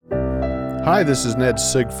Hi, this is Ned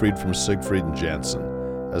Siegfried from Siegfried and Jensen.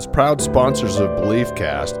 As proud sponsors of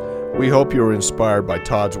BeliefCast, we hope you are inspired by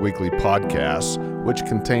Todd's weekly podcasts, which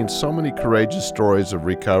contain so many courageous stories of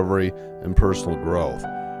recovery and personal growth.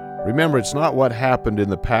 Remember, it's not what happened in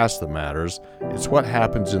the past that matters, it's what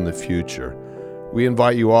happens in the future. We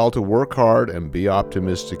invite you all to work hard and be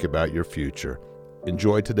optimistic about your future.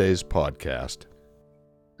 Enjoy today's podcast.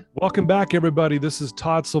 Welcome back, everybody. This is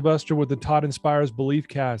Todd Sylvester with the Todd Inspires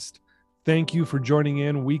BeliefCast. Thank you for joining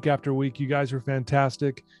in week after week. You guys are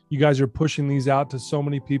fantastic. You guys are pushing these out to so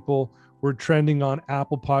many people. We're trending on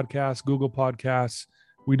Apple Podcasts, Google Podcasts.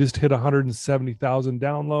 We just hit 170,000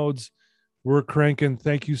 downloads. We're cranking.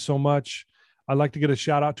 Thank you so much. I'd like to get a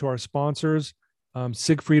shout out to our sponsors,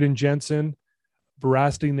 Siegfried and Jensen,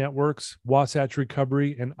 Veracity Networks, Wasatch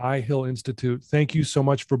Recovery, and iHill Institute. Thank you so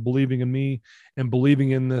much for believing in me and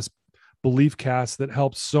believing in this BeliefCast that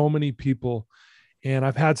helps so many people. And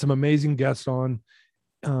I've had some amazing guests on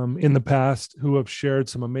in the past who have shared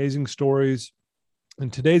some amazing stories.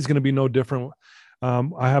 And today's going to be no different.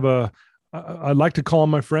 I'd like to call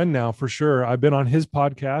him my friend now for sure. I've been on his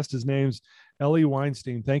podcast. His name's Ellie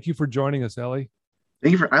Weinstein. Thank you for joining us, Ellie.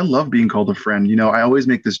 I love being called a friend. You know, I always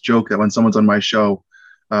make this joke that when someone's on my show,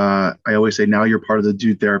 I always say, now you're part of the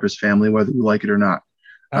Dude Therapist family, whether you like it or not.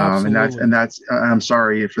 And I'm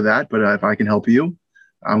sorry for that, but if I can help you,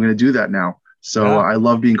 I'm going to do that now. So yeah. I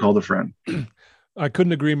love being called a friend. I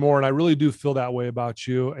couldn't agree more. And I really do feel that way about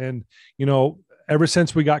you. And, you know, ever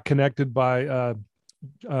since we got connected by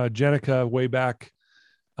Jenica way back,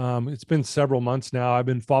 it's been several months now. I've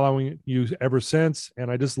been following you ever since.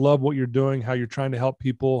 And I just love what you're doing, how you're trying to help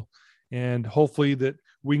people. And hopefully that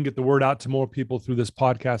we can get the word out to more people through this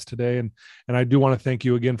podcast today. And I do want to thank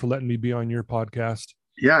you again for letting me be on your podcast.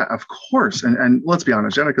 Yeah, of course. And let's be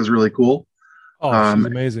honest, Jenica's really cool. Oh, she's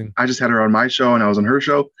amazing. I just had her on my show and I was on her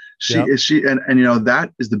show. And you know,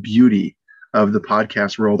 that is the beauty of the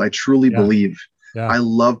podcast world. I truly believe. Yeah. I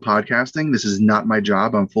love podcasting. This is not my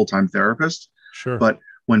job. I'm a full-time therapist. Sure. But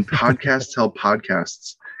when podcasts help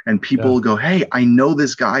podcasts and people go, hey, I know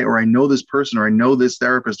this guy, or I know this person, or I know this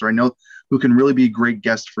therapist, or I know who can really be a great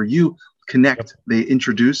guest for you, connect, they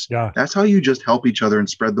introduce. Yeah. That's how you just help each other and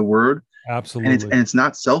spread the word. Absolutely. And it's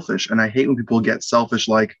not selfish. And I hate when people get selfish,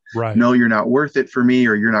 like, no, you're not worth it for me,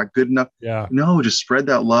 or you're not good enough. Yeah. No, just spread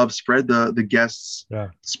that love, spread the guests,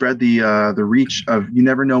 spread the reach of, you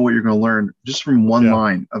never know what you're going to learn just from one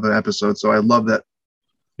line of an episode. So I love that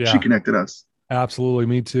she connected us. Absolutely.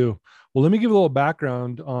 Me too. Well, let me give a little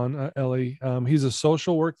background on Ellie. He's a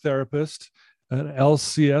social work therapist, an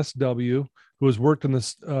LCSW, who has worked in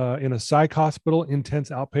this in a psych hospital,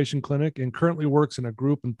 intense outpatient clinic, and currently works in a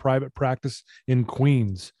group and private practice in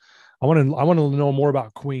Queens. I want to know more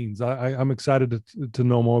about Queens. I'm excited to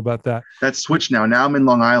know more about that. That's switched now. Now I'm in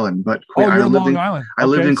Long Island, but you're in Long Island. I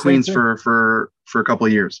lived in Queens for a couple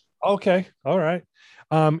of years. Okay, all right.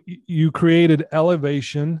 You created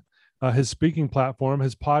Elevation, his speaking platform,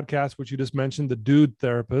 his podcast, which you just mentioned, The Dude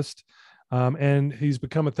Therapist. And he's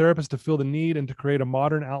become a therapist to fill the need and to create a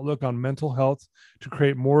modern outlook on mental health, to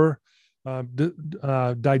create more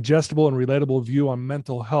digestible and relatable view on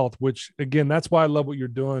mental health, which again, that's why I love what you're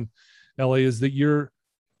doing, Ellie, is that you're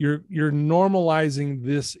normalizing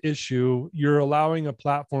this issue. You're allowing a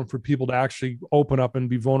platform for people to actually open up and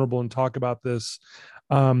be vulnerable and talk about this.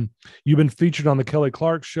 You've been featured on the Kelly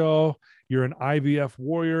Clark Show. You're an IVF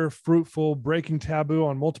warrior, fruitful, breaking taboo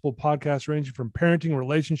on multiple podcasts ranging from parenting,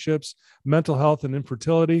 relationships, mental health, and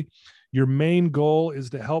infertility. Your main goal is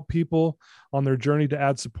to help people on their journey to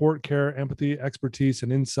add support, care, empathy, expertise,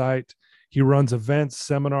 and insight. He runs events,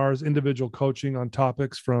 seminars, individual coaching on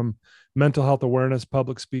topics from mental health awareness,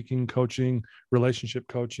 public speaking, coaching, relationship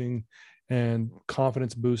coaching, and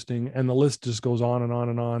confidence boosting. And the list just goes on and on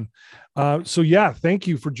and on. So thank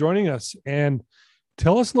you for joining us. And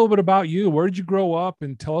tell us a little bit about you. Where did you grow up?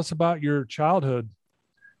 And tell us about your childhood.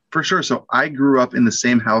 For sure. So I grew up in the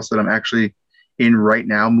same house that I'm actually in right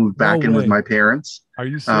now, moved back in with my parents. Are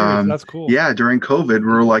you serious? That's cool. Yeah. During COVID, we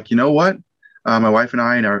were like, you know what? My wife and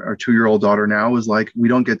I and our 2-year-old daughter now was like, we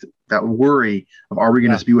don't get that worry of, are we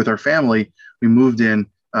going to be with our family? We moved in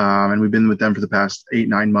and we've been with them for the past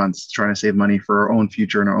 8-9 months, trying to save money for our own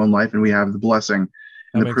future and our own life. And we have the blessing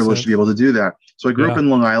and the privilege to be able to do that. So I grew up in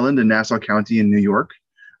Long Island in Nassau County in New York,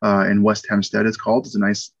 in West Hempstead, it's called. It's a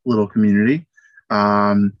nice little community.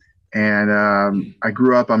 I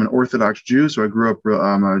grew up, I'm an Orthodox Jew. So I grew up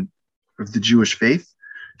of the Jewish faith,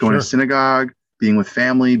 going to synagogue, being with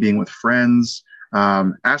family, being with friends,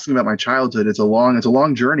 asking about my childhood. It's a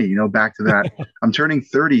long journey, you know, back to that. I'm turning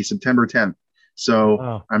 30 September 10th.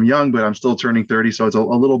 So I'm young, but I'm still turning 30. So it's a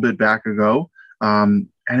little bit back ago. And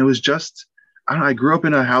it was just I grew up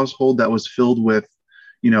in a household that was filled with,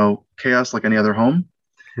 chaos like any other home,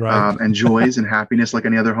 Right. and joys and happiness like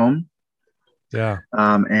any other home. Yeah.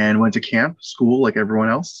 And went to camp, school like everyone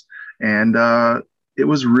else. And it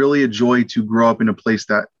was really a joy to grow up in a place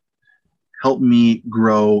that helped me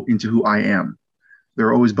grow into who I am. There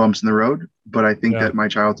are always bumps in the road, but I think Yeah. that my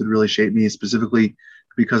childhood really shaped me, specifically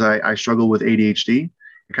because I struggle with ADHD.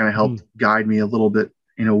 It kind of helped guide me a little bit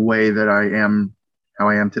in a way that I am how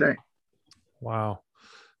I am today. Wow.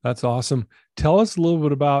 That's awesome. Tell us a little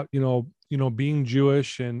bit about, being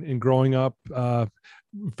Jewish and growing up.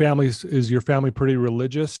 Families, is your family pretty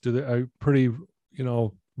religious? Do they pretty,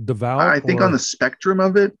 devout? I think on the spectrum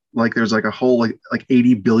of it, like there's like a whole like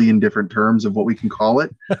 80 billion different terms of what we can call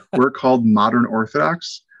it. We're called modern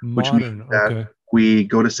Orthodox, which means that we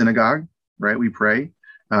go to synagogue, right? We pray,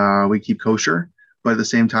 we keep kosher, but at the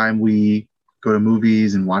same time we go to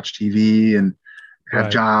movies and watch TV and have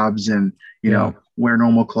jobs and wear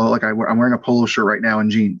normal clothes. Like I'm wearing a polo shirt right now and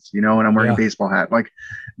jeans, and I'm wearing a baseball hat.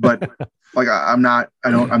 But I'm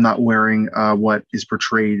not wearing what is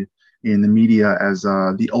portrayed in the media as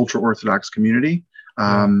the ultra Orthodox community,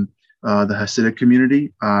 the Hasidic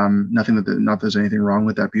community. Not that there's anything wrong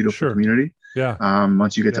with that beautiful community. Yeah.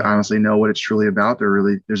 Once you get to honestly know what it's truly about,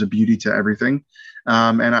 there's a beauty to everything.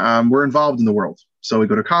 And we're involved in the world. So we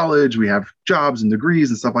go to college, we have jobs and degrees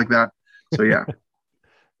and stuff like that. So yeah.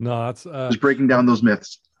 No, that's just breaking down those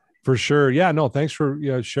myths. For sure. Yeah, no, thanks for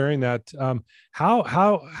sharing that.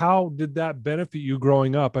 How did that benefit you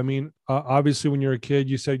growing up? I mean, obviously when you're a kid,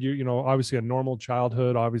 you said obviously a normal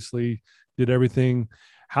childhood, obviously did everything.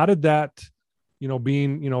 How did that,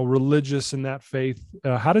 being, religious in that faith,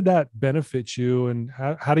 how did that benefit you? And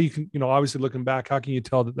how do you, obviously looking back, how can you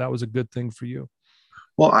tell that that was a good thing for you?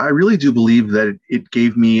 Well, I really do believe that it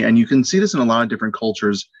gave me, and you can see this in a lot of different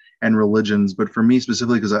cultures and religions, but for me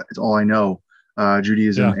specifically, because it's all I know,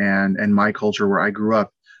 Judaism and my culture where I grew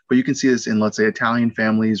up. But you can see this in, let's say, Italian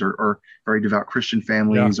families or very devout Christian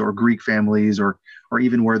families or Greek families or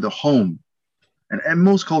even where the home, and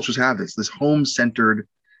most cultures have this home-centered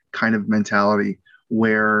kind of mentality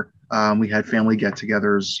where we had family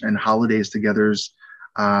get-togethers and holidays togethers,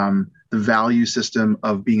 the value system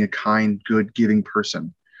of being a kind, good, giving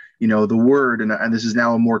person. The word, and this is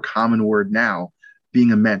now a more common word now,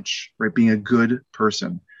 being a mensch, right? Being a good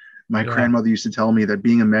person. My grandmother used to tell me that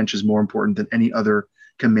being a mensch is more important than any other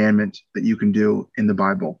commandment that you can do in the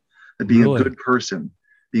Bible. That being a good person,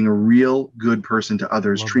 being a real good person to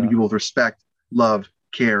others, treating people with respect, love,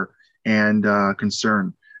 care, and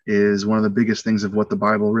concern is one of the biggest things of what the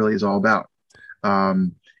Bible really is all about.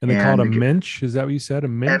 And they call it a mensch. Is that what you said? A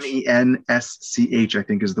mensch? MENSCH, I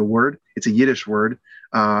think is the word. It's a Yiddish word.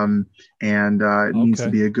 It means to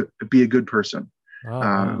be a good person.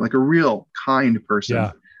 Like a real kind person.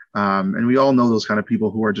 Yeah. And we all know those kind of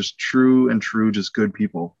people who are just true, just good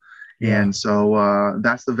people. Yeah. And so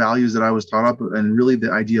that's the values that I was taught up, and really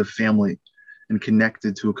the idea of family and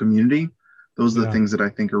connected to a community. Those are the things that I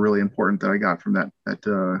think are really important that I got from that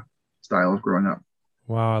style of growing up.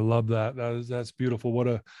 Wow, I love that. That's beautiful.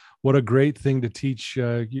 What a great thing to teach.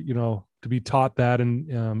 To be taught that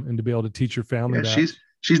and to be able to teach your family that.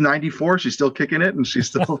 She's 94. She's still kicking it. And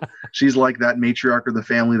she's like that matriarch of the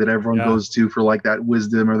family that everyone goes to for like that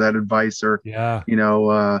wisdom or that advice or,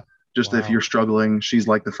 if you're struggling, she's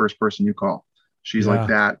like the first person you call. She's like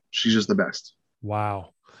that. She's just the best. Wow.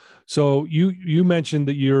 So you mentioned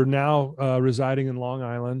that you're now residing in Long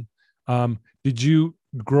Island. Did you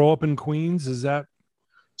grow up in Queens? Is that?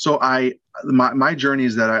 So my journey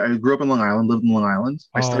is that I grew up in Long Island, lived in Long Island.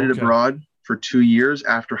 I studied abroad for 2 years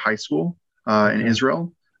after high school. In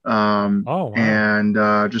Israel, and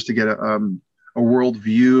just to get a world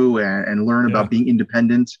view and learn about being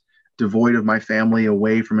independent, devoid of my family,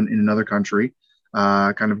 away from in another country,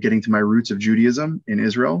 kind of getting to my roots of Judaism in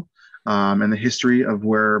Israel, and the history of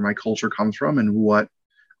where my culture comes from and what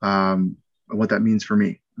that means for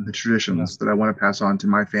me, and the traditions that I want to pass on to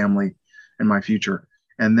my family and my future.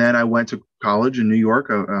 And then I went to college in New York,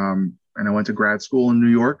 and I went to grad school in New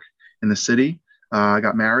York, in the city. I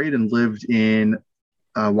got married and lived in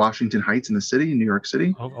Washington Heights in the city, in New York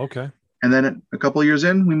City. Oh, okay. And then a couple of years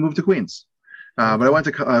in, we moved to Queens. But I went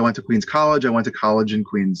to Queens College. I went to college in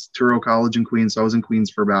Queens, Touro College in Queens. So I was in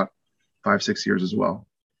Queens for about 5-6 years as well.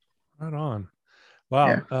 Right on.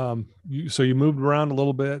 Wow. Yeah. So you moved around a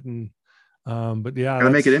little bit, and but gotta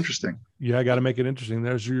make it interesting. Yeah, got to make it interesting.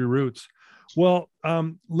 There's your roots. Well,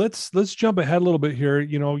 let's jump ahead a little bit here.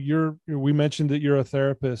 We mentioned that you're a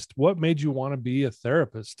therapist. What made you want to be a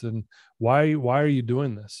therapist, and why are you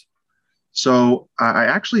doing this? So I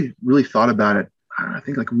actually really thought about it. I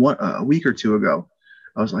think like a week or two ago.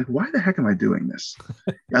 I was like, why the heck am I doing this?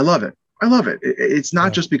 I love it. I love it. It's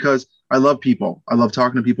not just because I love people. I love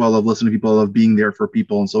talking to people. I love listening to people. I love being there for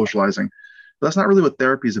people and socializing. But that's not really what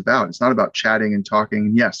therapy is about. It's not about chatting and talking.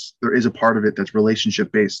 And yes, there is a part of it that's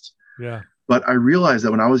relationship based. Yeah. But I realized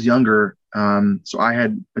that when I was younger, so I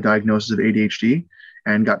had a diagnosis of ADHD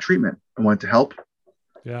and got treatment. I went to help.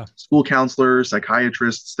 Yeah. School counselors,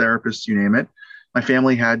 psychiatrists, therapists, you name it. My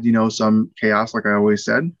family had, some chaos, like I always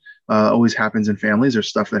said. Always happens in families. There's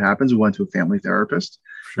stuff that happens. We went to a family therapist.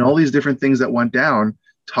 Sure. And all these different things that went down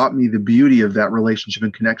taught me the beauty of that relationship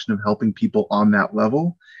and connection of helping people on that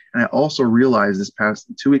level. And I also realized this past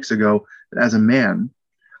 2 weeks ago that as a man,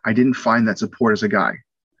 I didn't find that support as a guy.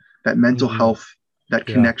 That mental health, that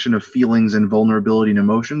connection of feelings and vulnerability and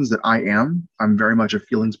emotions that I'm very much a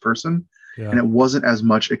feelings person. And it wasn't as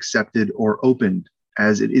much accepted or opened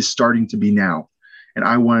as it is starting to be now. And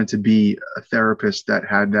I wanted to be a therapist that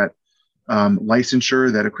had that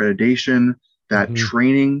licensure, that accreditation, that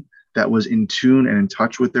training that was in tune and in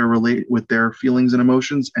touch with their feelings and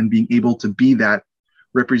emotions, and being able to be that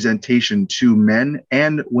representation to men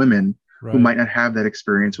and women who might not have that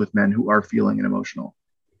experience with men who are feeling and emotional.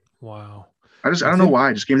 Wow. I don't know why.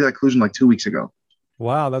 I just came to that conclusion like 2 weeks ago.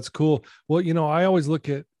 Wow, that's cool. Well, I always look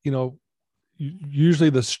at,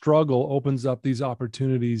 usually the struggle opens up these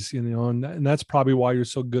opportunities, and that's probably why you're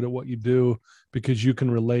so good at what you do, because you can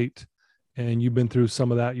relate and you've been through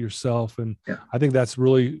some of that yourself. And I think that's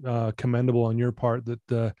really commendable on your part,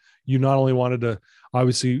 that you not only wanted to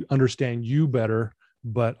obviously understand you better,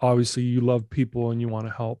 but obviously you love people and you want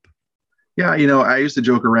to help. Yeah. I used to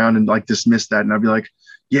joke around and like dismiss that. And I'd be like,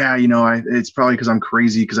 yeah, it's probably because I'm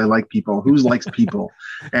crazy because I like people. Who likes people?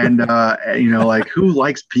 And, like who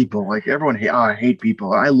likes people? Like everyone, I hate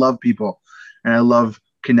people. I love people. And I love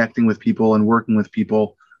connecting with people and working with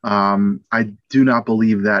people. I do not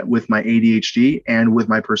believe that with my ADHD and with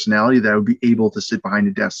my personality that I would be able to sit behind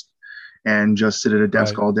a desk and just sit at a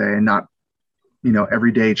desk all day and not,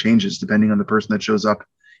 every day changes depending on the person that shows up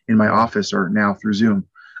in my office or now through Zoom.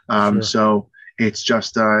 So it's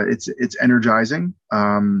just, it's energizing.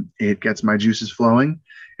 It gets my juices flowing.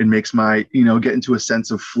 It makes my, get into a sense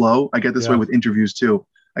of flow. I get this way with interviews too.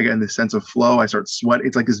 I get in this sense of flow. I start sweating.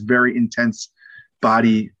 It's like this very intense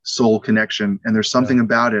body soul connection. And there's something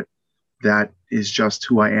about it that is just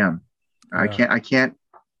who I am. I can't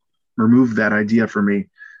remove that idea for me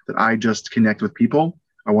that I just connect with people.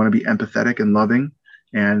 I want to be empathetic and loving.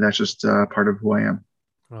 And that's just part of who I am.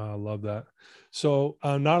 I love that. So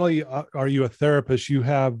not only are you a therapist,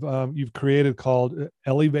 you've created called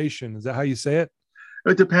Elevation. Is that how you say it?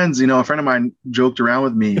 It depends. A friend of mine joked around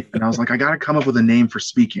with me and I was like, I got to come up with a name for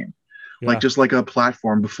speaking, just like a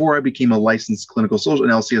platform. Before I became a licensed clinical social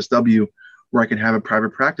in LCSW, where I can have a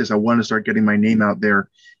private practice, I wanted to start getting my name out there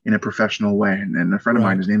in a professional way. And a friend of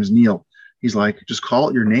mine, his name is Neil. He's like, just call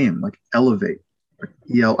it your name, like Elevate, like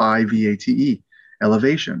ELIVATE,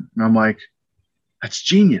 Elevation. And I'm like, that's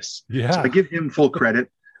genius. Yeah. So I give him full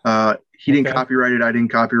credit. He didn't copyright it. I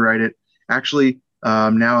didn't copyright it. Actually,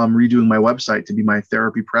 now I'm redoing my website to be my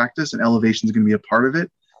therapy practice, and Elevation is going to be a part of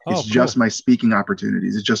it. It's just my speaking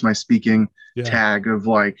opportunities. It's just my speaking tag of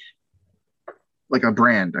like a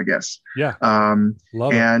brand, I guess. Yeah.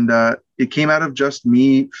 Love it. It came out of just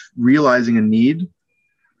me realizing a need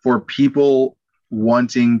for people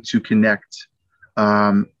wanting to connect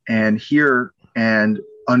and hear and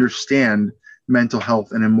understand mental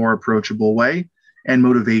health in a more approachable way, and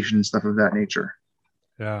motivation and stuff of that nature.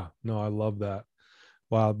 Yeah, no, I love that.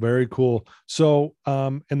 Wow. Very cool. So,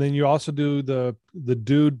 and then you also do the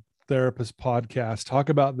Dude Therapist podcast. Talk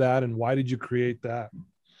about that. And why did you create that?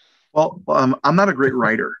 Well, I'm not a great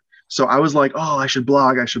writer. So I was like, I should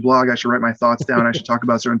blog. I should write my thoughts down. I should talk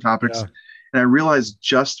about certain topics. And I realized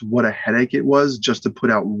just what a headache it was just to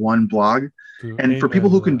put out one blog. And for people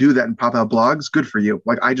who can do that and pop out blogs, good for you.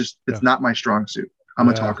 Like it's not my strong suit. I'm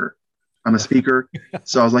a talker. I'm a speaker.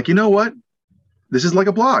 So I was like, you know what? This is like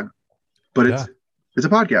a blog, but it's a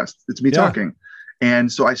podcast. It's me talking.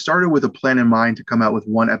 And so I started with a plan in mind to come out with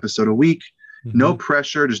one episode a week. No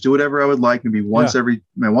pressure, just do whatever I would like. Maybe once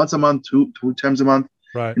a month, two times a month.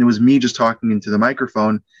 Right. And it was me just talking into the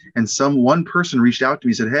microphone. And one person reached out to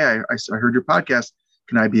me and said, hey, I heard your podcast.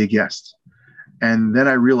 Can I be a guest? And then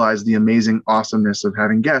I realized the amazing awesomeness of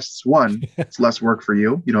having guests. One, it's less work for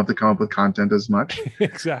you. You don't have to come up with content as much.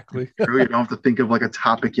 Exactly. You don't have to think of like a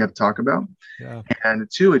topic you have to talk about. Yeah. And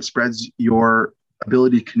two, it spreads your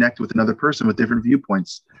ability to connect with another person with different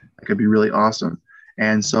viewpoints. That could be really awesome.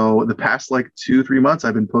 And so the past 2-3 months,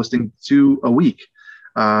 I've been posting 2 a week.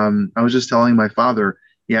 I was just telling my father,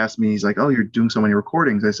 he asked me, he's like, oh, you're doing so many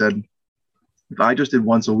recordings. I said, if I just did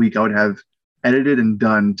once a week, I would have edited and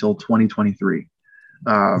done till 2023.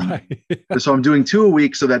 Right. So I'm doing 2 a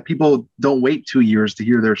week so that people don't wait 2 years to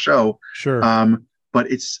hear their show. Sure. But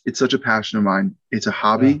it's such a passion of mine. It's a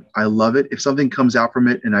hobby. Yeah. I love it. If something comes out from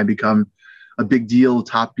it and I become a big deal,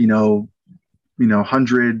 top, 100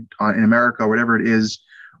 in America, or whatever it is,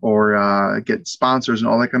 or get sponsors and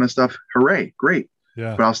all that kind of stuff, hooray, great.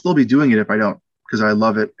 Yeah. But I'll still be doing it if I don't, because I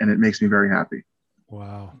love it and it makes me very happy.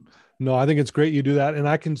 Wow. No, I think it's great you do that. And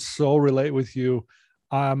I can so relate with you.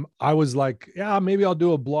 I was like, yeah, maybe I'll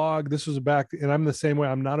do a blog. This was back, and I'm the same way.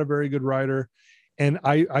 I'm not a very good writer. And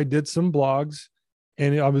I did some blogs,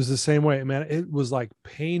 and I was the same way, man. It was like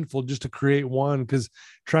painful just to create one, because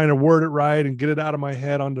trying to word it right and get it out of my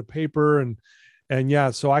head onto paper. And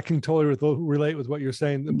yeah, so I can totally relate with what you're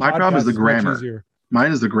saying. My problem is the grammar.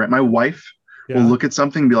 Mine is the grammar. My wife will look at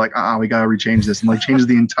something and be like, we got to rechange this, and like change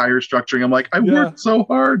the entire structuring. I'm like, I worked so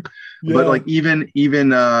hard. But like even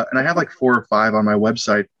and I have like 4 or 5 on my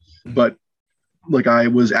website, but like I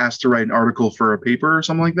was asked to write an article for a paper or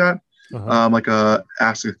something like that. Like a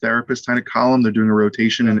Ask a Therapist kind of column. They're doing a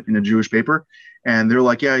rotation in a Jewish paper, and they're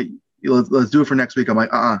like, yeah, let's do it for next week. I'm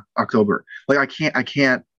like, October. Like I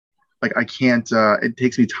can't, it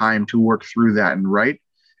takes me time to work through that and write.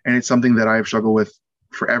 And it's something that I've struggled with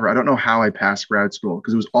forever. I don't know how I passed grad school,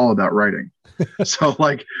 because it was all about writing. So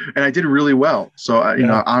like, and I did really well. So,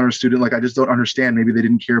 honor student, like I just don't understand. Maybe they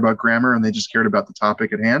didn't care about grammar and they just cared about the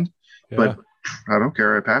topic at hand, but I don't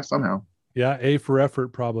care. I passed somehow. Yeah. A for effort,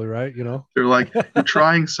 probably, right? They're like, you're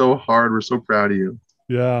trying so hard. We're so proud of you.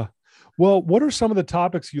 Yeah. Well, what are some of the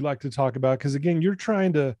topics you like to talk about? Because again, you're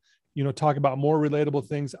trying to, talk about more relatable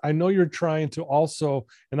things. I know you're trying to also,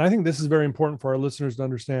 and I think this is very important for our listeners to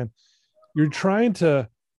understand, you're trying to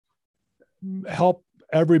help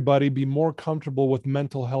everybody be more comfortable with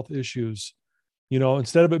mental health issues.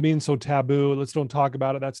 Instead of it being so taboo, let's don't talk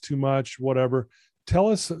about it. That's too much, whatever. Tell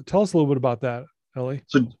us a little bit about that, Ellie.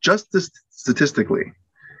 So just statistically,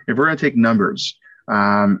 if we're going to take numbers,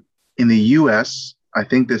 in the US, I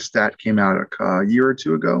think this stat came out a year or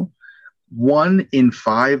 2 ago. 1 in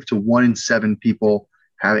 5 to 1 in 7 people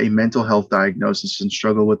have a mental health diagnosis and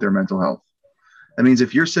struggle with their mental health. That means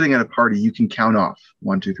if you're sitting at a party, you can count off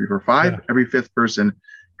 1, 2, 3, 4, 5. Yeah. Every 5th person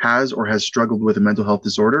has or has struggled with a mental health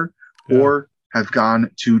disorder or have gone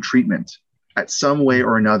to treatment at some way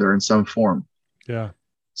or another in some form. Yeah.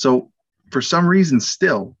 So for some reason,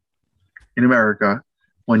 still in America,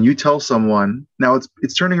 when you tell someone, now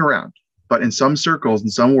it's turning around, but in some circles, in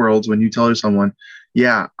some worlds, when you tell someone,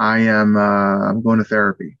 yeah, I'm going to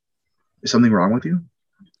therapy, is something wrong with you?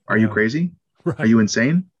 Are you crazy? Right. Are you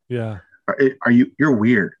insane? Yeah. You're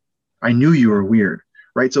weird. I knew you were weird.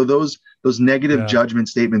 Right. So those negative judgment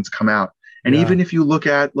statements come out. And even if you look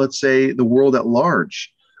at, let's say, the world at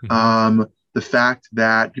large, the fact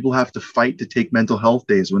that people have to fight to take mental health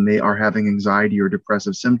days when they are having anxiety or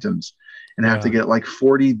depressive symptoms, and have to get like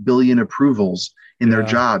 40 billion approvals in their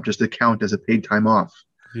job just to count as a paid time off.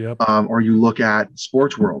 Yep. Or you look at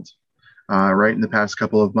sports world, right, in the past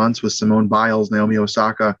couple of months with Simone Biles, Naomi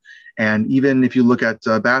Osaka, and even if you look at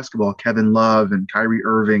basketball, Kevin Love and Kyrie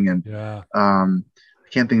Irving, and I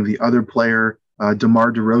can't think of the other player,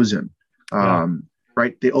 DeMar DeRozan,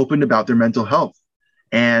 right? They opened about their mental health,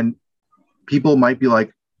 and people might be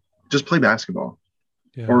like, just play basketball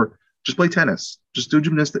or just play tennis, just do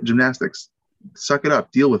gymnastics, suck it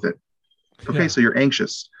up, deal with it. Okay, so you're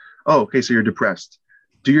anxious. Oh, okay, so you're depressed.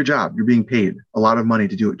 Do your job. You're being paid a lot of money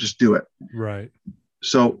to do it. Just do it. Right.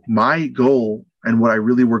 So my goal, and what I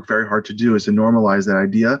really work very hard to do, is to normalize that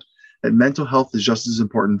idea that mental health is just as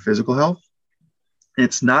important as physical health.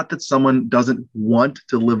 It's not that someone doesn't want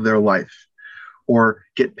to live their life or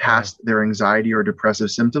get past their anxiety or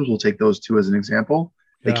depressive symptoms. We'll take those 2 as an example.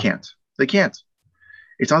 They can't.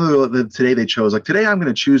 It's not that today they chose, like, today I'm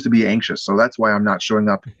going to choose to be anxious, so that's why I'm not showing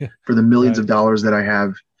up for the millions of dollars that I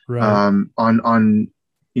have on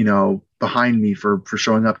behind me for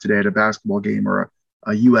showing up today at a basketball game or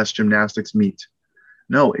a U.S. gymnastics meet.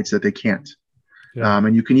 No, it's that they can't.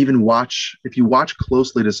 And you can even watch, if you watch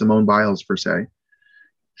closely to Simone Biles, per se,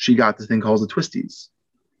 she got this thing called the twisties,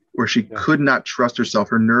 where she could not trust herself.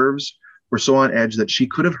 Her nerves were so on edge that she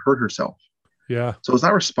could have hurt herself. Yeah. So it's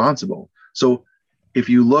not responsible. So if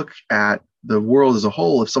you look at the world as a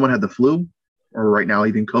whole, if someone had the flu, or right now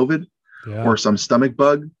even COVID, or some stomach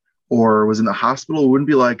bug, or was in the hospital, it wouldn't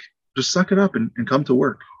be like, just suck it up and come to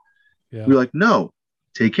work. We're like, no,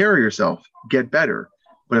 take care of yourself, get better.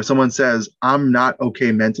 But if someone says, I'm not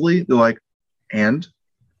okay mentally, they're like, and?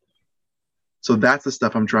 So that's the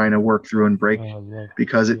stuff I'm trying to work through and break,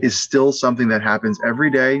 because it is still something that happens every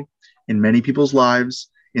day in many people's lives,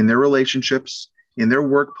 in their relationships, in their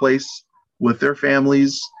workplace, with their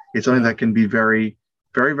families. It's something that can be very,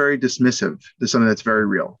 very, very dismissive. It's something that's very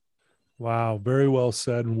real. Wow. Very well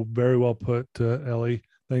said and very well put, Ellie.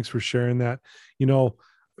 Thanks for sharing that.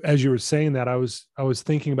 As you were saying that, I was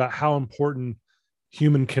thinking about how important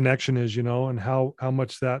human connection is, and how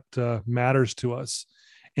much that matters to us.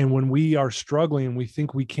 And when we are struggling and we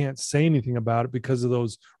think we can't say anything about it because of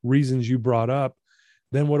those reasons you brought up,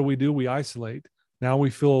 then what do? We isolate. Now we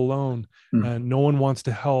feel alone and no one wants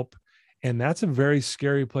to help. And that's a very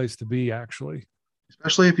scary place to be, actually.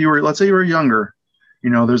 Especially if let's say you were younger,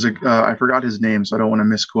 there's I forgot his name, so I don't want to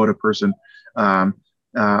misquote a person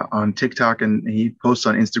on TikTok, and he posts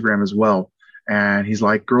on Instagram as well. And he's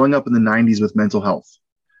like, growing up in the 90s with mental health.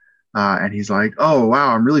 And he's like, oh,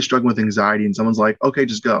 wow, I'm really struggling with anxiety. And someone's like, okay,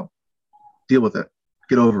 just go deal with it.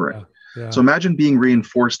 Get over it. Yeah. So imagine being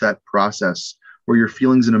reinforced that process where your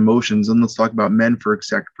feelings and emotions, and let's talk about men for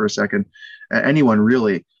a second, anyone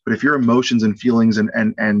really, but if your emotions and feelings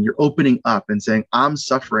and you're opening up and saying, I'm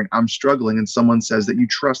suffering, I'm struggling, and someone says that you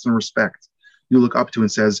trust and respect, you look up to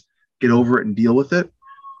and says, get over it and deal with it.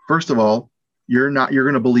 First of all, you're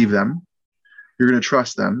going to believe them. You're going to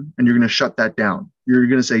trust them, and you're going to shut that down. You're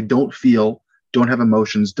going to say, don't feel, don't have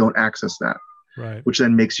emotions, don't access that. Right. Which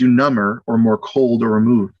then makes you number or more cold or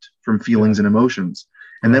removed from feelings and emotions.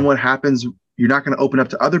 And then what happens, you're not going to open up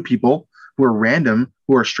to other people who are random,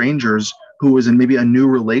 who are strangers, who is in maybe a new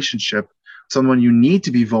relationship, someone you need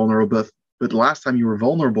to be vulnerable, but the last time you were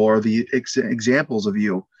vulnerable, or the examples of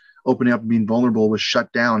you opening up and being vulnerable was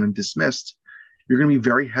shut down and dismissed. You're going to be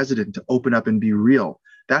very hesitant to open up and be real.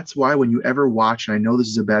 That's why when you ever watch, and I know this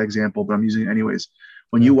is a bad example, but I'm using it anyways,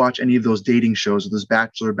 when you watch any of those dating shows or those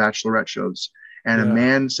bachelorette shows, and a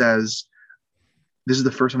man says, this is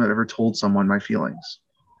the first time I've ever told someone my feelings.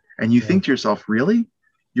 And you think to yourself, really?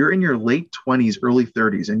 You're in your late 20s, early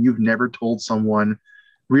 30s, and you've never told someone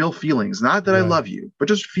real feelings. Not that I love you, but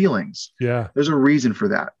just feelings. Yeah. There's a reason for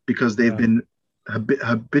that, because they've been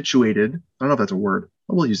habituated. I don't know if that's a word.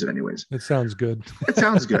 We'll use it anyways. It sounds good. It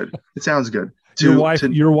sounds good. It sounds good.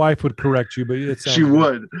 Your wife would correct you, but it sounds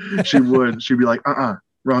good. She would. She'd be like,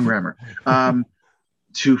 wrong grammar.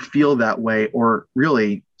 To feel that way, or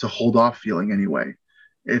really to hold off feeling anyway,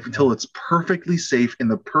 until it's perfectly safe in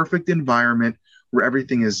the perfect environment where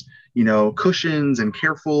everything is, cushions and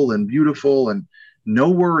careful and beautiful and no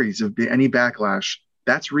worries of any backlash.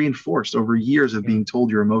 That's reinforced over years of being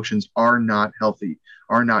told your emotions are not healthy,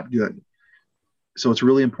 are not good. So it's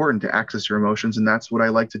really important to access your emotions, and that's what I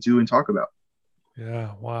like to do and talk about.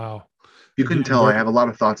 Yeah. Wow. You can tell I have a lot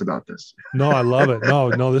of thoughts about this. No, I love it.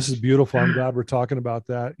 No, this is beautiful. I'm glad we're talking about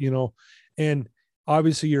that, and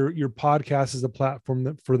obviously your podcast is a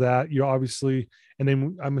platform for that. You obviously, and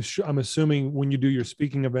then I'm assuming when you do your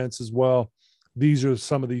speaking events as well, these are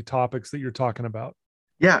some of the topics that you're talking about.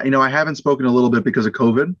 Yeah. I haven't spoken a little bit because of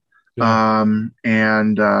COVID. Yeah.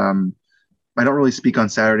 I don't really speak on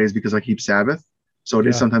Saturdays because I keep Sabbath. So it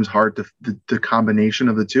is sometimes hard to the combination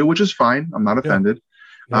of the two, which is fine. I'm not offended.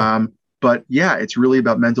 Yeah. But yeah, it's really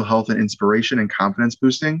about mental health and inspiration and confidence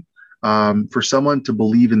boosting, for someone to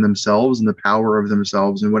believe in themselves and the power of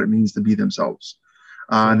themselves and what it means to be themselves.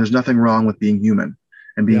 And there's nothing wrong with being human.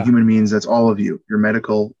 And being human means that's all of you, your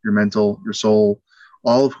medical, your mental, your soul,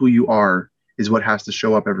 all of who you are is what has to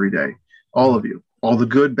show up every day. All of you, all the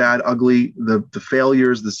good, bad, ugly, the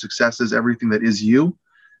failures, the successes, everything that is you.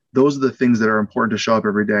 Those are the things that are important to show up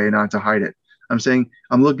every day and not to hide it.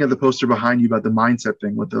 I'm looking at the poster behind you about the mindset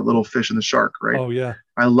thing with the little fish and the shark, right? Oh yeah.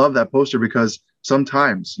 I love that poster because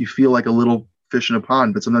sometimes you feel like a little fish in a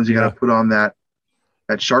pond, but sometimes you got to put on that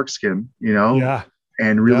shark skin,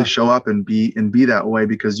 and really show up and be that way,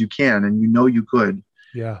 because you can, and you could.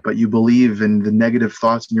 Yeah. But you believe, in the negative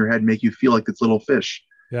thoughts in your head make you feel like this little fish.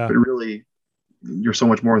 Yeah. But really, you're so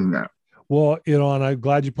much more than that. Well, and I'm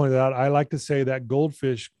glad you pointed out. I like to say that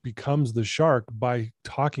goldfish becomes the shark by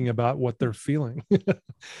talking about what they're feeling.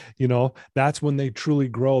 That's when they truly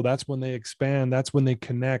grow. That's when they expand. That's when they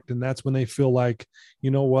connect. And that's when they feel like, you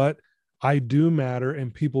know what, I do matter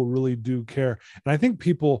and people really do care. And I think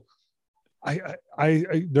people,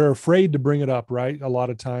 they're afraid to bring it up, right? A lot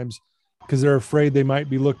of times, because they're afraid they might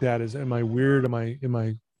be looked at as, am I weird? Am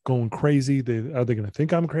I going crazy? Are they going to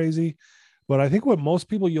think I'm crazy? But I think what most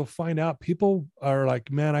people, you'll find out, people are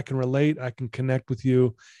like, man, I can relate. I can connect with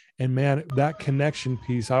you. And man, that connection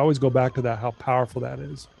piece, I always go back to that, how powerful that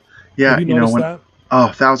is. Yeah. Have you noticed that?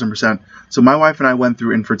 Oh, 1,000%. So my wife and I went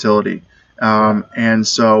through infertility. And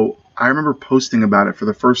so I remember posting about it for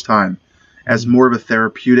the first time as more of a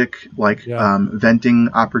therapeutic, venting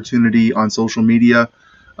opportunity on social media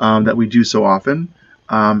that we do so often.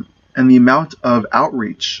 And the amount of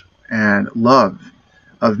outreach and love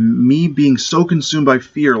of me being so consumed by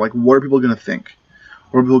fear. Like, what are people going to think?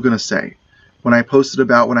 What are people going to say? When I posted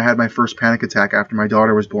about when I had my first panic attack after my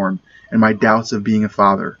daughter was born and my doubts of being a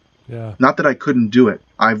father. Yeah. Not that I couldn't do it.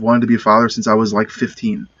 I've wanted to be a father since I was like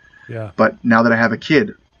 15. Yeah. But now that I have a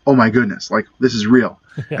kid, oh my goodness, like this is real.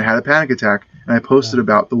 Yeah. I had a panic attack and I posted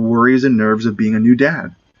about the worries and nerves of being a new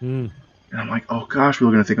dad. And I'm like, oh gosh, people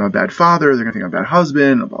are going to think I'm a bad father. They're going to think I'm a bad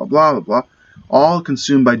husband, blah, blah, blah, blah. All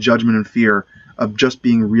consumed by judgment and fear of just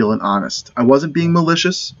being real and honest. I wasn't being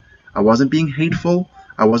malicious. I wasn't being hateful.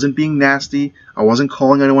 I wasn't being nasty. I wasn't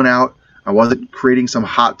calling anyone out. I wasn't creating some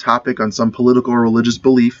hot topic on some political or religious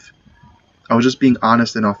belief. I was just being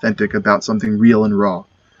honest and authentic about something real and raw.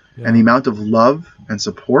 Yeah. And the amount of love and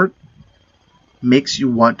support makes you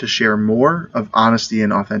want to share more of honesty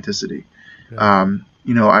and authenticity. Yeah.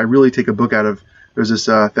 You know, I really take a book out of, there's this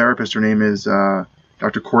therapist, her name is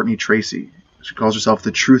Dr. Courtney Tracy. She calls herself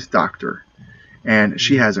the Truth Doctor. And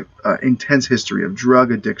she has an intense history of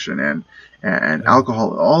drug addiction and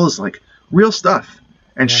alcohol, all this like real stuff.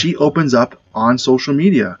 And she opens up on social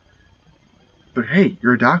media. But hey,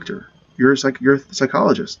 you're a doctor. You're a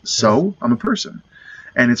psychologist. So I'm a person.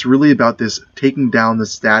 And it's really about this taking down the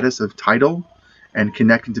status of title and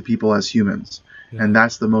connecting to people as humans. Yeah. And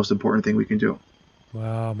that's the most important thing we can do.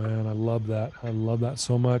 Wow, man. I love that. I love that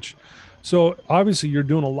so much. So obviously you're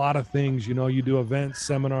doing a lot of things, you know, you do events,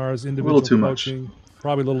 seminars, individual coaching,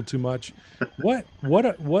 probably a little too much. What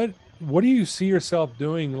do you see yourself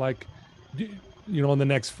doing? Like, you know, in the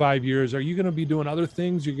next 5 years, are you going to be doing other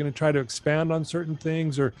things? You're going to try to expand on certain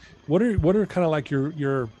things, or what are kind of like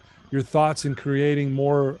your thoughts in creating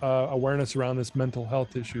more awareness around this mental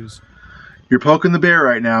health issues? You're poking the bear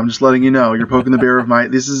right now. I'm just letting you know. You're poking the bear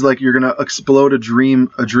of this is like you're going to explode a dream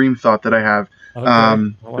thought that I have.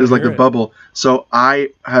 Okay. There's like a bubble. So I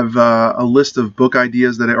have a list of book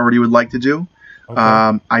ideas that I already would like to do.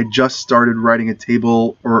 Okay. I just started writing a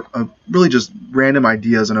table or really just random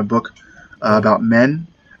ideas in a book about men,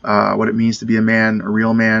 what it means to be a man, a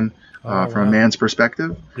real man, from a man's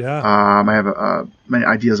perspective. Yeah. I have many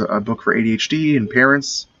ideas, a book for ADHD and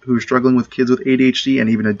parents who are struggling with kids with ADHD and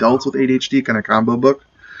even adults with ADHD, kind of combo book.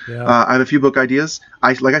 Yeah. I have a few book ideas.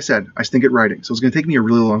 Like I said, I stink at writing. So it's going to take me a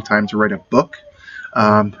really long time to write a book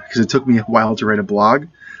because it took me a while to write a blog.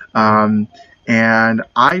 And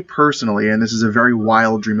I personally, and this is a very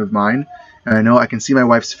wild dream of mine, and I know I can see my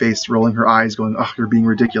wife's face rolling her eyes going, oh, you're being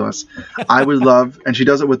ridiculous. I would love, and she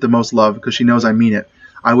does it with the most love because she knows I mean it,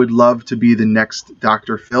 I would love to be the next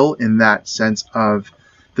Dr. Phil in that sense of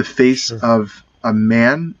the face of a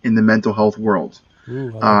man in the mental health world.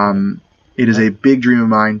 Ooh, it is a big dream of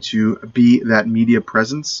mine to be that media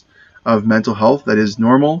presence of mental health that is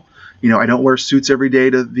normal. You know, I don't wear suits every day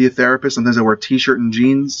to be a therapist. Sometimes I wear a t-shirt and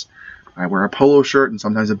jeans. I wear a polo shirt and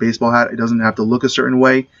sometimes a baseball hat. It doesn't have to look a certain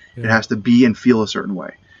way. Yeah. It has to be and feel a certain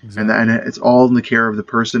way. Exactly. And it's all in the care of the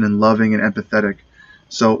person and loving and empathetic.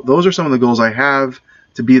 So those are some of the goals I have,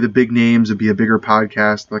 to be the big names, to be a bigger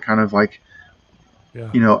podcast, the kind of like,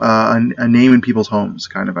 you know, a name in people's homes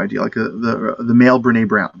kind of idea, like the male Brene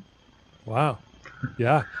Brown. Wow.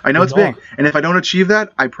 Yeah. I know it's big. And if I don't achieve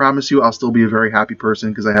that, I promise you I'll still be a very happy person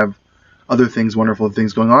because I have other things, wonderful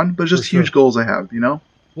things going on, but just huge goals I have, you know?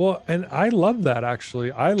 Well, and I love that,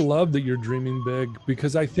 actually. I love that you're dreaming big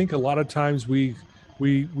because I think a lot of times we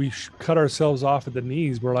cut ourselves off at the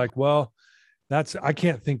knees. We're like, well, I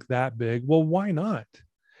can't think that big. Well, why not?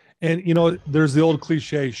 And, you know, there's the old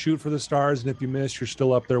cliche, shoot for the stars. And if you miss, you're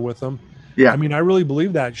still up there with them. Yeah. I mean, I really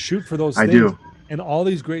believe that. Shoot for those things. I do. And all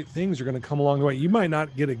these great things are going to come along the way. You might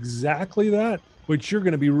not get exactly that, but you're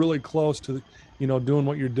going to be really close to, you know, doing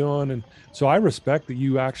what you're doing. And so I respect that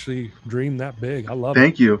you actually dream that big. I love it.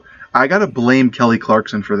 Thank you. I got to blame Kelly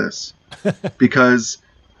Clarkson for this because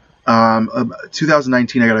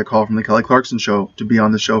 2019, I got a call from the Kelly Clarkson show to be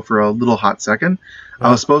on the show for a little hot second. Yeah.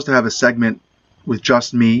 I was supposed to have a segment with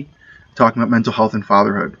just me talking about mental health and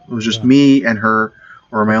fatherhood. It was just me and her,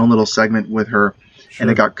 or my own little segment with her. Sure. And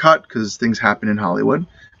it got cut because things happen in Hollywood.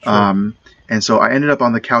 Sure. And so I ended up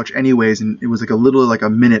on the couch anyways, and it was like a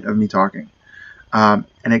minute of me talking. And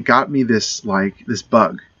it got me this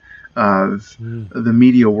bug of the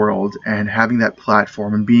media world and having that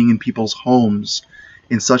platform and being in people's homes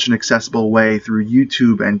in such an accessible way through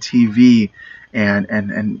YouTube and TV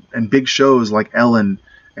and big shows like Ellen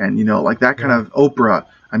and, you know, like that kind of Oprah.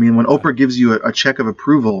 I mean, when Oprah gives you a check of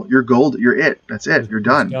approval, you're gold. You're it. That's it. You're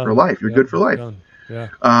done for life. You're good for life.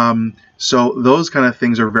 Yeah. So those kind of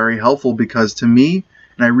things are very helpful because to me,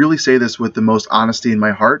 and I really say this with the most honesty in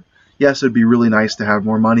my heart, yes, it'd be really nice to have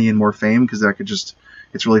more money and more fame because that could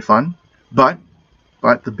it's really fun. But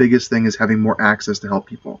the biggest thing is having more access to help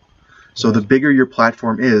people. So the bigger your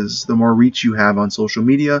platform is, the more reach you have on social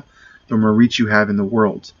media, the more reach you have in the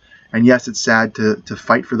world. And yes, it's sad to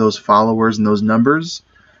fight for those followers and those numbers.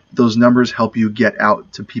 Those numbers help you get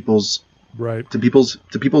out to people's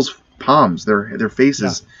palms, their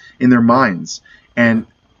faces, in their minds. And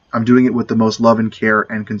I'm doing it with the most love and care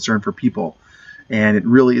and concern for people. And it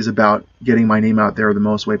really is about getting my name out there the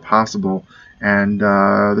most way possible. And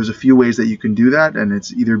there's a few ways that you can do that, and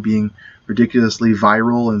it's either being ridiculously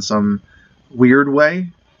viral in some weird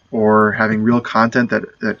way, or having real content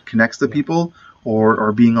that connects to people,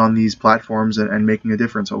 or being on these platforms and making a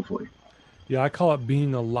difference, hopefully. Yeah, I call it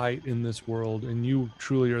being a light in this world, and you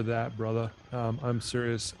truly are that, brother. I'm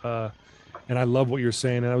serious. And I love what you're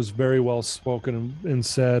saying, and I was very well spoken and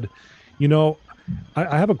said.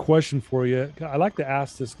 I have a question for you. I like to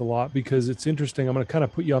ask this a lot because it's interesting. I'm going to kind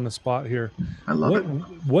of put you on the spot here. I love it.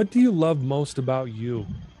 What do you love most about you?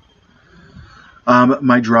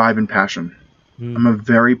 My drive and passion. I'm a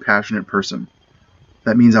very passionate person.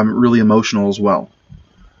 That means I'm really emotional as well.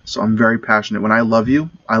 So I'm very passionate. When I love you,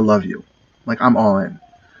 I love you. Like, I'm all in.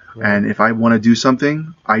 Right. And if I want to do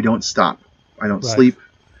something, I don't stop. I don't sleep.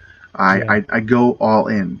 I go all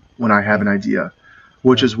in when I have an idea.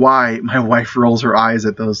 Which is why my wife rolls her eyes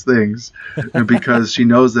at those things, because she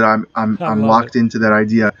knows that I'm locked into that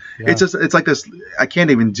idea. Yeah. It's like this. I can't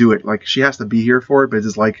even do it. Like, she has to be here for it, but it's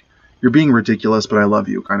just like, you're being ridiculous, but I love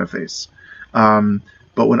you kind of face.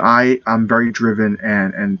 But when I'm very driven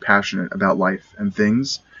and passionate about life and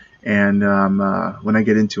things, and when I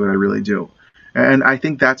get into it, I really do. And I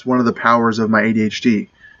think that's one of the powers of my ADHD.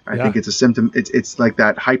 I think it's a symptom. It's like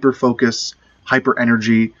that hyper focus, hyper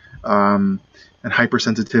energy. And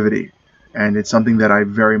hypersensitivity, and it's something that I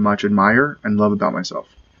very much admire and love about myself.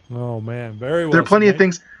 Oh man, very well. There are plenty of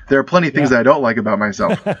things. There are plenty of things that I don't like about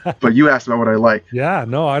myself, but you asked about what I like. Yeah,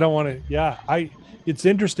 no, I don't want to. Yeah, it's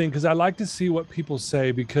interesting because I like to see what people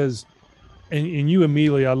say, because, and you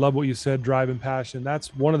immediately, I love what you said, drive and passion.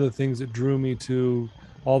 That's one of the things that drew me to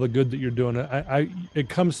all the good that you're doing. It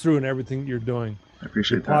comes through in everything that you're doing. I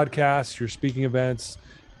appreciate your podcasts, your speaking events.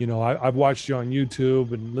 I've watched you on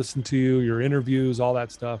YouTube and listened to you, your interviews, all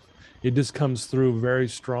that stuff. It just comes through very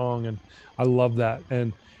strong, and I love that.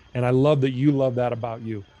 And I love that you love that about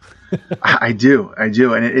you. I do. And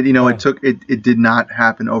it did not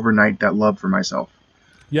happen overnight, that love for myself.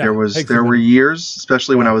 Yeah. There were years,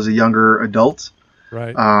 especially when I was a younger adult.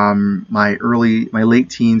 Right. My late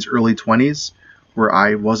teens, early 20s, where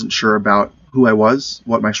I wasn't sure about who I was,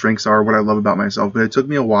 what my strengths are, what I love about myself. But it took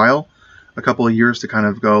me a couple of years to kind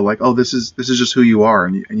of go like, oh, this is just who you are,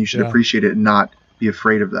 and you should appreciate it and not be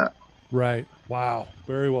afraid of that. Right. Wow.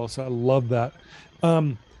 Very well. So I love that.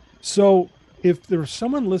 So if there's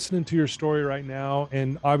someone listening to your story right now,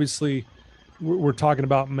 and obviously we're talking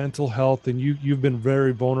about mental health, and you've been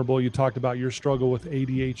very vulnerable. You talked about your struggle with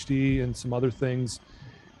ADHD and some other things.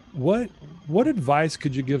 What advice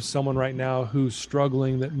could you give someone right now who's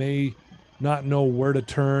struggling, that may not know where to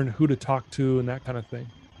turn, who to talk to, and that kind of thing?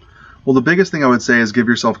 Well, the biggest thing I would say is give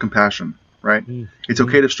yourself compassion, right? It's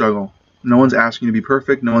okay to struggle. No one's asking you to be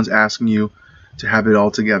perfect. No one's asking you to have it all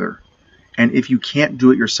together. And if you can't do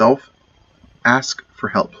it yourself, ask for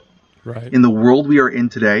help. Right. In the world we are in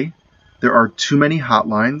today, there are too many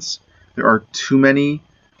hotlines. There are too many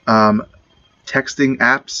texting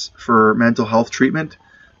apps for mental health treatment.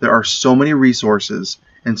 There are so many resources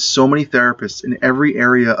and so many therapists in every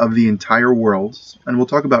area of the entire world. And we'll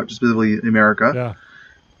talk about just specifically America. Yeah.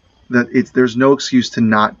 That there's no excuse to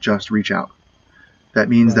not just reach out. That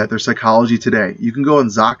means that there's Psychology Today. You can go on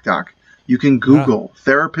ZocDoc. You can Google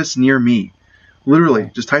therapists near me. Literally,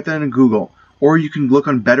 just type that in Google. Or you can look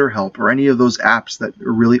on BetterHelp or any of those apps that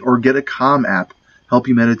are really, or get a Calm app, help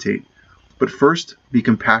you meditate. But first, be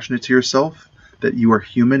compassionate to yourself, that you are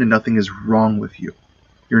human and nothing is wrong with you.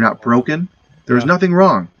 You're not broken. There's nothing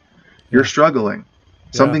wrong. You're struggling.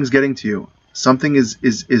 Something's getting to you. Something is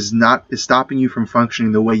stopping you from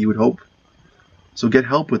functioning the way you would hope. So get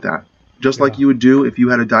help with that. Just like you would do if you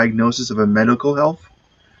had a diagnosis of a medical health,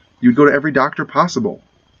 you would go to every doctor possible.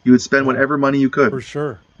 You would spend whatever money you could. For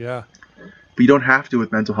sure. Yeah. But you don't have to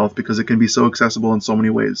with mental health, because it can be so accessible in so many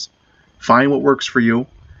ways. Find what works for you.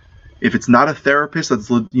 If it's not a therapist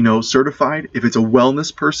that's certified, if it's a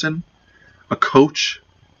wellness person, a coach,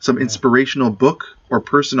 some inspirational book or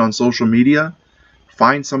person on social media,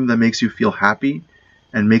 find something that makes you feel happy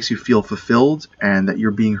and makes you feel fulfilled, and that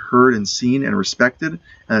you're being heard and seen and respected, and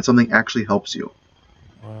that something actually helps you.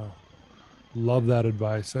 Wow. Love that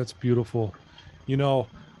advice. That's beautiful.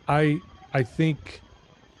 I think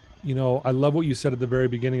I love what you said at the very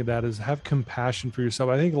beginning of that is have compassion for yourself.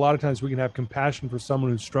 I think a lot of times we can have compassion for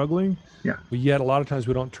someone who's struggling, Yeah. but yet a lot of times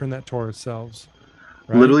we don't turn that toward ourselves.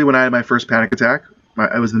 Right? Literally, when I had my first panic attack,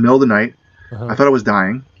 I was in the middle of the night. Uh-huh. I thought I was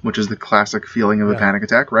dying, which is the classic feeling of a panic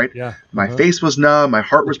attack, right? Yeah. My face was numb. My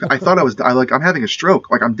heart was. I thought I'm having a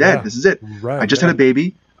stroke. Like I'm dead. Yeah. This is it. Right. I just had a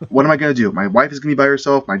baby. What am I going to do? My wife is going to be by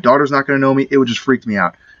herself. My daughter's not going to know me. It would just freak me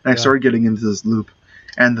out. And I started getting into this loop.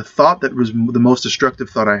 And the thought that was the most destructive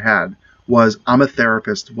thought I had was, I'm a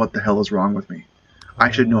therapist. What the hell is wrong with me?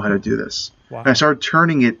 I should know how to do this. Wow. And I started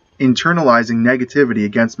internalizing negativity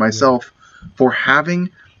against myself for having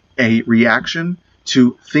a reaction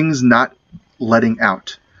to things not letting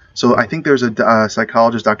out. So I think there's a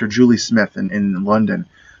psychologist, Dr. Julie Smith in London,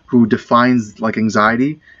 who defines like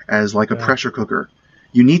anxiety as like a pressure cooker.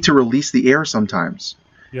 You need to release the air sometimes.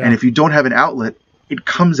 Yeah. And if you don't have an outlet, it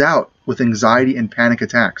comes out with anxiety and panic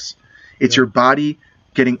attacks. It's your body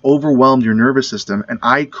getting overwhelmed, your nervous system. And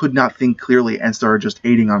I could not think clearly and started just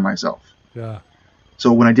hating on myself. Yeah.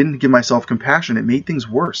 So when I didn't give myself compassion, it made things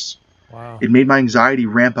worse. Wow. It made my anxiety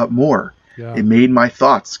ramp up more. Yeah. It made my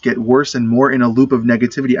thoughts get worse and more in a loop of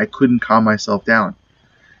negativity. I couldn't calm myself down.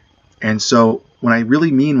 And so when I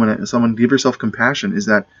really mean when someone give yourself compassion is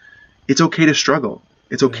that it's okay to struggle.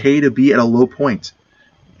 It's okay to be at a low point.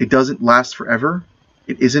 It doesn't last forever.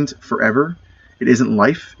 It isn't forever. It isn't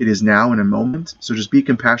life. It is now in a moment. So just be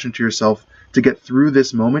compassionate to yourself to get through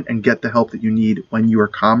this moment and get the help that you need when you are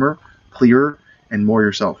calmer, clearer, and more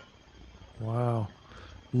yourself. Wow.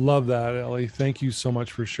 Love that, Ellie. Thank you so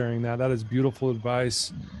much for sharing that. That is beautiful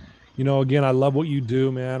advice. Again, I love what you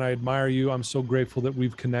do, man. I admire you. I'm so grateful that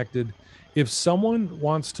we've connected. If someone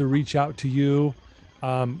wants to reach out to you,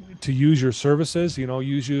 to use your services,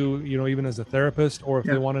 use you, even as a therapist, or if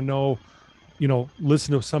they want to know,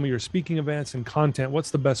 listen to some of your speaking events and content, what's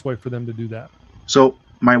the best way for them to do that? So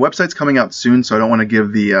my website's coming out soon, so I don't want to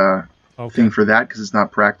give the thing for that because it's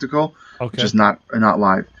not practical. Okay. It's just not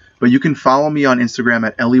live. But you can follow me on Instagram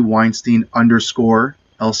at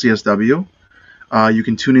EllieWeinstein_LCSW. You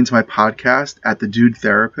can tune into my podcast at The Dude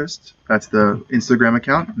Therapist. That's the Instagram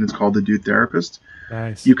account, and it's called The Dude Therapist.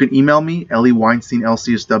 Nice. You can email me,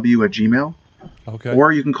 EllieWeinstein_LCSW@gmail.com. Okay.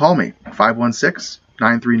 Or you can call me,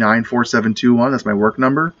 516-939-4721. That's my work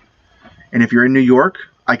number. And if you're in New York,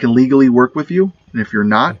 I can legally work with you. And if you're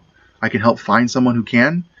not, I can help find someone who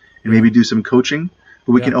can and maybe do some coaching.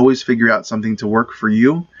 But we can always figure out something to work for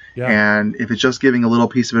you. Yeah. And if it's just giving a little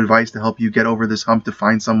piece of advice to help you get over this hump to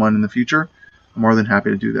find someone in the future, I'm more than happy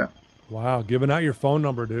to do that. Wow. Giving out your phone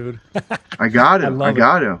number, dude. I got to.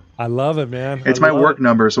 I love it, man. It's my work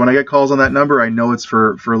number. So when I get calls on that number, I know it's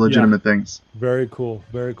for legitimate things. Very cool.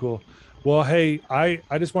 Very cool. Well, hey, I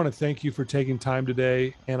just want to thank you for taking time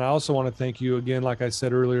today. And I also want to thank you again, like I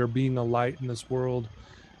said earlier, being a light in this world.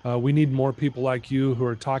 We need more people like you who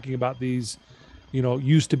are talking about these,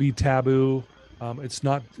 used to be taboo. It's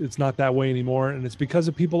not that way anymore. And it's because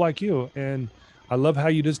of people like you. And I love how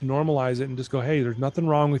you just normalize it and just go, hey, there's nothing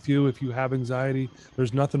wrong with you if you have anxiety.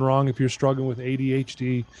 There's nothing wrong if you're struggling with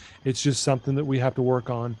ADHD. It's just something that we have to work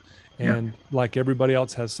on. And like everybody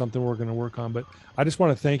else has something we're going to work on. But I just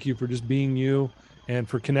want to thank you for just being you and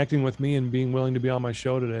for connecting with me and being willing to be on my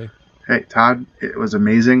show today. Hey, Todd, it was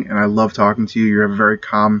amazing. And I love talking to you. You're a very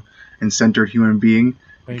calm and centered human being.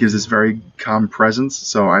 It gives this very calm presence.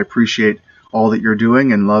 So I appreciate all that you're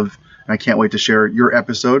doing and love. And I can't wait to share your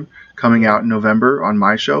episode coming out in November on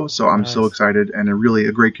my show. So I'm so excited and a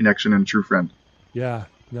great connection and a true friend. Yeah,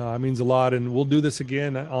 no, it means a lot. And we'll do this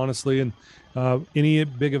again, honestly. And any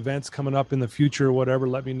big events coming up in the future or whatever,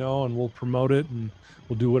 let me know and we'll promote it and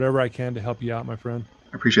we'll do whatever I can to help you out, my friend.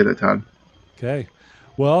 I appreciate it, Todd. Okay.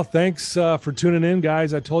 Well, thanks for tuning in,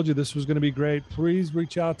 guys. I told you this was going to be great. Please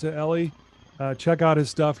reach out to Ellie. Check out his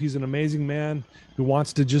stuff. He's an amazing man who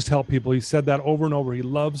wants to just help people. He said that over and over. He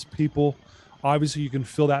loves people. Obviously, you can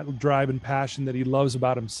feel that drive and passion that he loves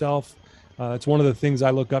about himself. It's one of the things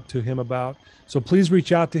I look up to him about. So please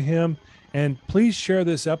reach out to him and please share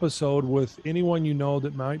this episode with anyone you know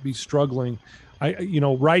that might be struggling.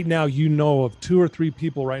 Right now, of 2 or 3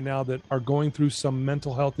 people right now that are going through some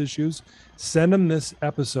mental health issues. Send them this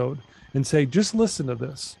episode and say, just listen to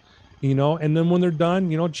this. And then when they're done,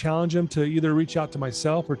 challenge them to either reach out to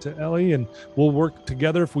myself or to Ellie, and we'll work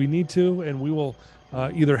together if we need to, and we will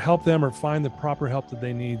either help them or find the proper help that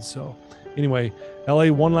they need. So anyway, Ellie,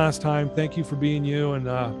 one last time, thank you for being you, and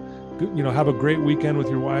have a great weekend with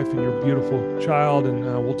your wife and your beautiful child, and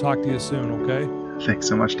we'll talk to you soon, okay? Thanks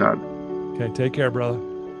so much, Todd. Okay, take care, brother.